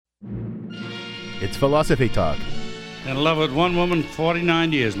It's Philosophy Talk. In love with one woman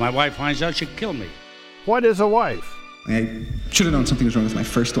 49 years. My wife finds out, she'll kill me. What is a wife? I should have known something was wrong with my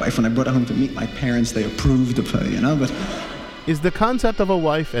first wife. When I brought her home to meet my parents, they approved of her, but... Is the concept of a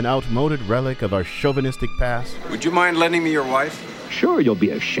wife an outmoded relic of our chauvinistic past? Would you mind lending me your wife? Sure, you'll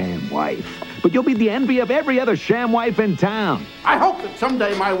be a sham wife, but you'll be the envy of every other sham wife in town. I hope that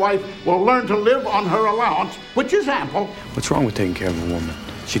someday my wife will learn to live on her allowance, which is ample. What's wrong with taking care of a woman?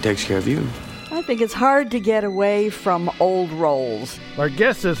 She takes care of you. I think it's hard to get away from old roles. Our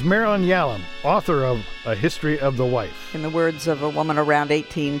guest is Marilyn Yalom, author of A History of the Wife. In the words of a woman around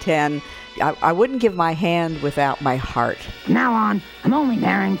 1810, I wouldn't give my hand without my heart. From now on, I'm only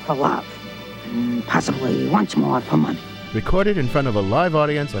marrying for love, and possibly once more for money. Recorded in front of a live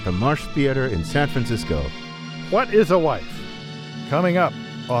audience at the Marsh Theater in San Francisco. What is a wife? Coming up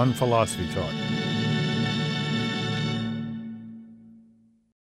on Philosophy Talk.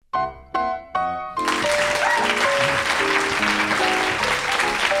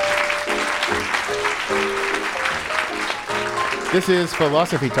 This is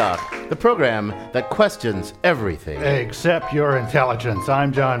Philosophy Talk, the program that questions everything. Except your intelligence.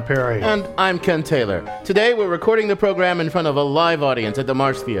 I'm John Perry. And I'm Ken Taylor. Today we're recording the program in front of a live audience at the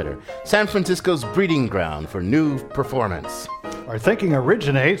Marsh Theater, San Francisco's breeding ground for new performance. Our thinking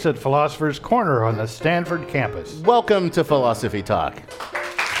originates at Philosopher's Corner on the Stanford campus. Welcome to Philosophy Talk.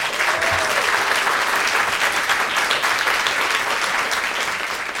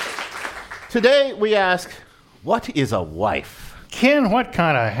 Today we ask, what is a wife? Ken, what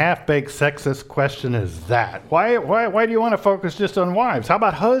kind of half-baked sexist question is that? Why do you want to focus just on wives? How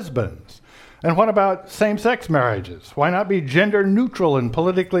about husbands? And what about same-sex marriages? Why not be gender neutral and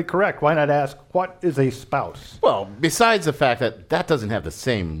politically correct? Why not ask, what is a spouse? Well, besides the fact that that doesn't have the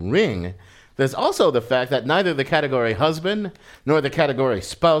same ring, there's also the fact that neither the category husband nor the category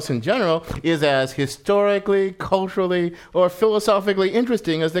spouse in general is as historically, culturally, or philosophically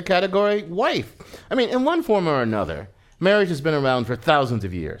interesting as the category wife. I mean, in one form or another, marriage has been around for thousands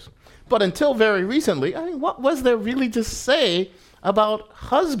of years. But until very recently, what was there really to say about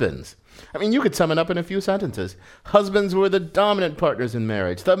husbands? I mean, you could sum it up in a few sentences. Husbands were the dominant partners in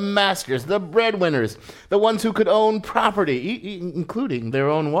marriage, the masters, the breadwinners, the ones who could own property, including their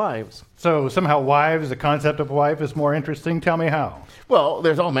own wives. So somehow wives, the concept of wife is more interesting? Tell me how. Well,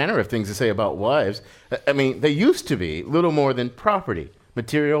 there's all manner of things to say about wives. I mean, they used to be little more than property.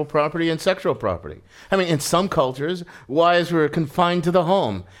 Material property and sexual property. I mean, in some cultures, wives were confined to the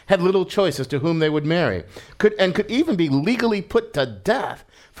home, had little choice as to whom they would marry, could even be legally put to death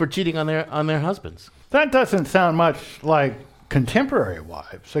for cheating on their husbands. That doesn't sound much like contemporary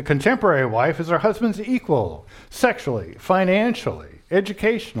wives. A contemporary wife is her husband's equal, sexually, financially,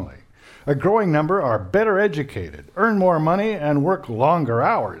 educationally. A growing number are better educated, earn more money, and work longer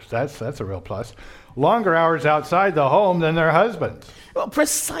hours. That's a real plus. Longer hours outside the home than their husbands. Well,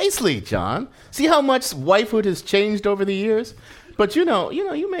 precisely, John. See how much wifehood has changed over the years? But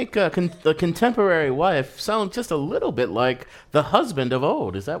you make a contemporary wife sound just a little bit like the husband of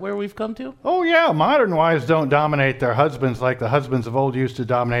old. Is that where we've come to? Oh yeah, modern wives don't dominate their husbands like the husbands of old used to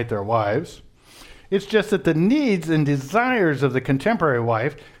dominate their wives. It's just that the needs and desires of the contemporary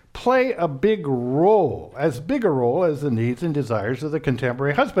wife play a big role as the needs and desires of the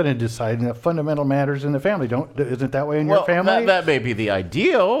contemporary husband in deciding the fundamental matters in the family. Isn't that way in your family? That may be the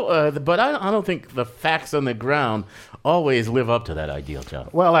ideal, but I don't think the facts on the ground always live up to that ideal, John.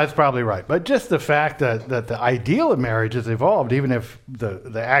 Well, that's probably right. But just the fact that the ideal of marriage has evolved, even if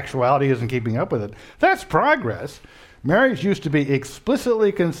the actuality isn't keeping up with it, that's progress. Marriage used to be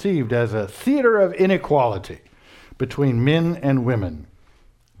explicitly conceived as a theater of inequality between men and women.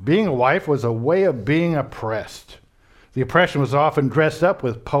 Being a wife was a way of being oppressed. The oppression was often dressed up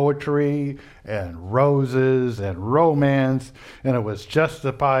with poetry and roses and romance, and it was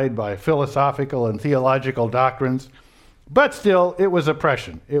justified by philosophical and theological doctrines. But still, it was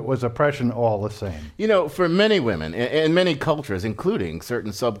oppression. It was oppression all the same. You know, for many women, in many cultures, including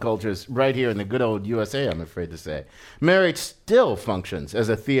certain subcultures right here in the good old USA, I'm afraid to say, marriage still functions as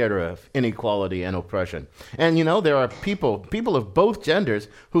a theater of inequality and oppression. And, there are people of both genders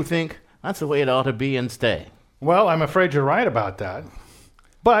who think that's the way it ought to be and stay. Well, I'm afraid you're right about that.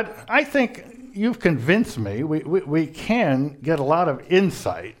 But I think you've convinced me we can get a lot of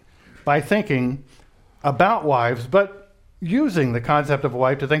insight by thinking about wives, but using the concept of a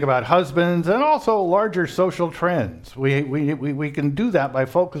wife to think about husbands and also larger social trends. We can do that by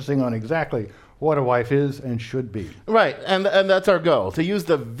focusing on exactly what a wife is and should be. Right, and that's our goal, to use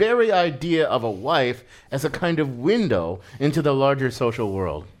the very idea of a wife as a kind of window into the larger social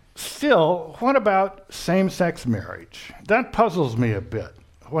world. Still, what about same-sex marriage? That puzzles me a bit.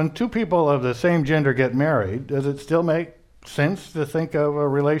 when two people of the same gender get married, does it still make sense to think of a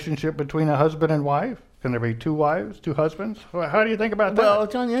relationship between a husband and wife? Can there be two wives, two husbands? How do you think about that? Well,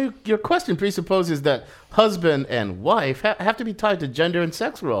 John, your question presupposes that husband and wife have to be tied to gender and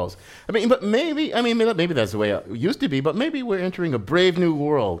sex roles. But maybe that's the way it used to be, but maybe we're entering a brave new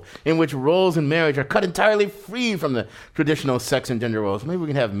world in which roles in marriage are cut entirely free from the traditional sex and gender roles. Maybe we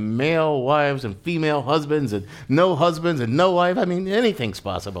can have male wives and female husbands and no wife. Anything's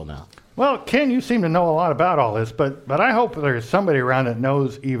possible now. Well, Ken, you seem to know a lot about all this, but I hope there's somebody around that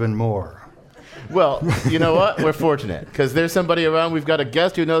knows even more. Well, you know what? We're fortunate because there's somebody around. We've got a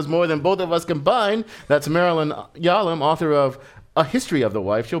guest who knows more than both of us combined. That's Marilyn Yalom, author of A History of the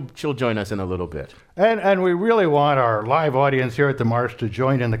Wife. She'll join us in a little bit. And we really want our live audience here at the March to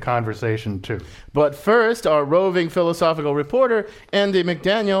join in the conversation, too. But first, our roving philosophical reporter, Andy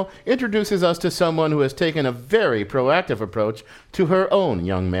McDaniel, introduces us to someone who has taken a very proactive approach to her own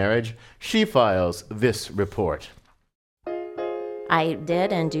young marriage. She files this report. I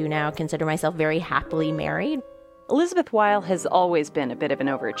did and do now consider myself very happily married. Elizabeth Weil has always been a bit of an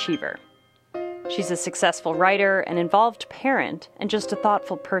overachiever. She's a successful writer, an involved parent, and just a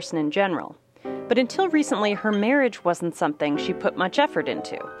thoughtful person in general. But until recently, her marriage wasn't something she put much effort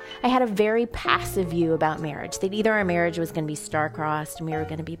into. I had a very passive view about marriage, that either our marriage was going to be star-crossed and we were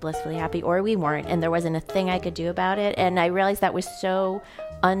going to be blissfully happy, or we weren't, and there wasn't a thing I could do about it. And I realized that was so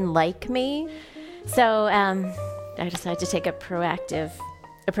unlike me. So, I decided to take a proactive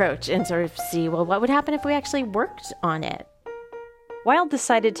approach and sort of see, well, what would happen if we actually worked on it? Weil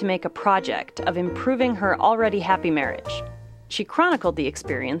decided to make a project of improving her already happy marriage. She chronicled the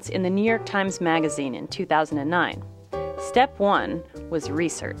experience in the New York Times Magazine in 2009. Step one was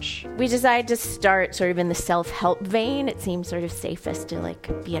research. We decided to start sort of in the self-help vein. It seemed sort of safest to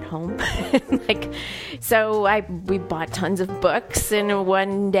be at home. We bought tons of books in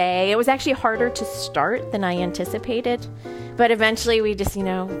one day. It was actually harder to start than I anticipated. But eventually we just,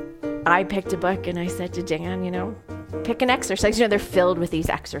 I picked a book and I said to Dan, pick an exercise. They're filled with these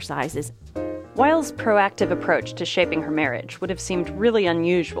exercises. Weil's proactive approach to shaping her marriage would have seemed really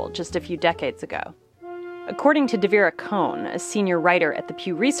unusual just a few decades ago. According to Devera Cohn, a senior writer at the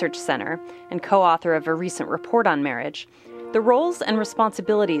Pew Research Center and co-author of a recent report on marriage, the roles and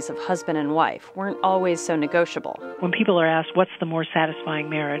responsibilities of husband and wife weren't always so negotiable. When people are asked what's the more satisfying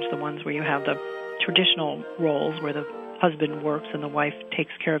marriage, the ones where you have the traditional roles where the husband works and the wife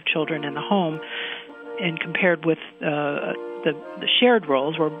takes care of children and the home, and compared with the shared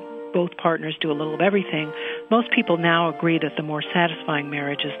roles where both partners do a little of everything, most people now agree that the more satisfying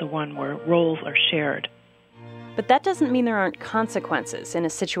marriage is the one where roles are shared. But that doesn't mean there aren't consequences in a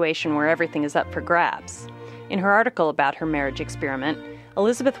situation where everything is up for grabs. In her article about her marriage experiment,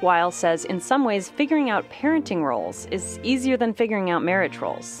 Elizabeth Weil says in some ways figuring out parenting roles is easier than figuring out marriage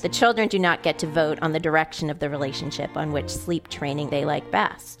roles. The children do not get to vote on the direction of the relationship on which sleep training they like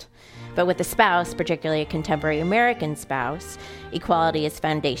best. But with a spouse, particularly a contemporary American spouse, equality is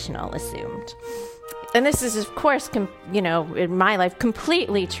foundational, assumed. And this is, of course, in my life,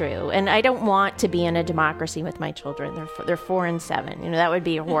 completely true. And I don't want to be in a democracy with my children. They're 4 and 7. That would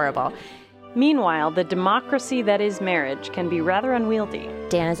be horrible. Meanwhile, the democracy that is marriage can be rather unwieldy.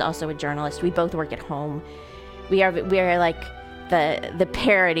 Dan is also a journalist. We both work at home. We are like the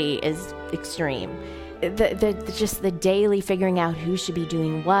parity is extreme. Just the daily figuring out who should be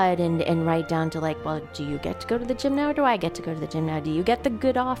doing what and right down to do you get to go to the gym now or do I get to go to the gym now? Do you get the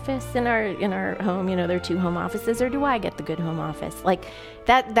good office in our home? There are 2 home offices, or do I get the good home office?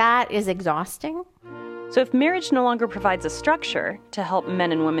 That is exhausting. So if marriage no longer provides a structure to help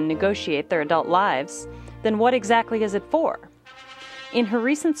men and women negotiate their adult lives, then what exactly is it for? In her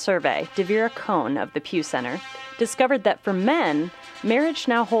recent survey, Devera Cohn of the Pew Center discovered that for men, marriage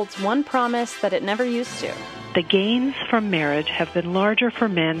now holds one promise that it never used to. The gains from marriage have been larger for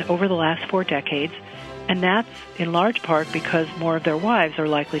men over the last 4 decades, and that's in large part because more of their wives are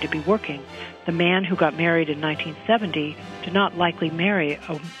likely to be working. The man who got married in 1970 did not likely marry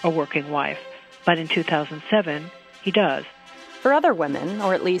a working wife, but in 2007, he does. For other women,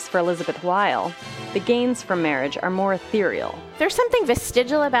 or at least for Elizabeth Weil, the gains from marriage are more ethereal. There's something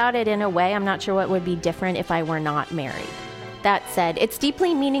vestigial about it in a way. I'm not sure what would be different if I were not married. That said, it's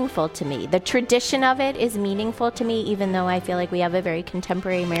deeply meaningful to me. The tradition of it is meaningful to me, even though I feel like we have a very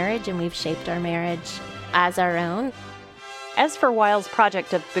contemporary marriage and we've shaped our marriage as our own. As for Weil's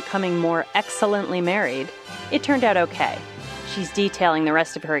project of becoming more excellently married, it turned out okay. She's detailing the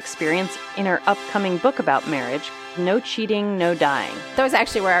rest of her experience in her upcoming book about marriage, No Cheating, No Dying. Those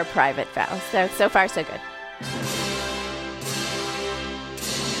actually were our private vows, so far so good.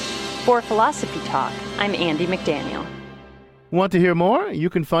 For Philosophy Talk, I'm Andy McDaniel. Want to hear more? You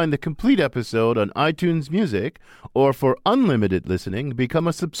can find the complete episode on iTunes Music, or for unlimited listening, become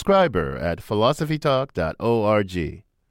a subscriber at philosophytalk.org.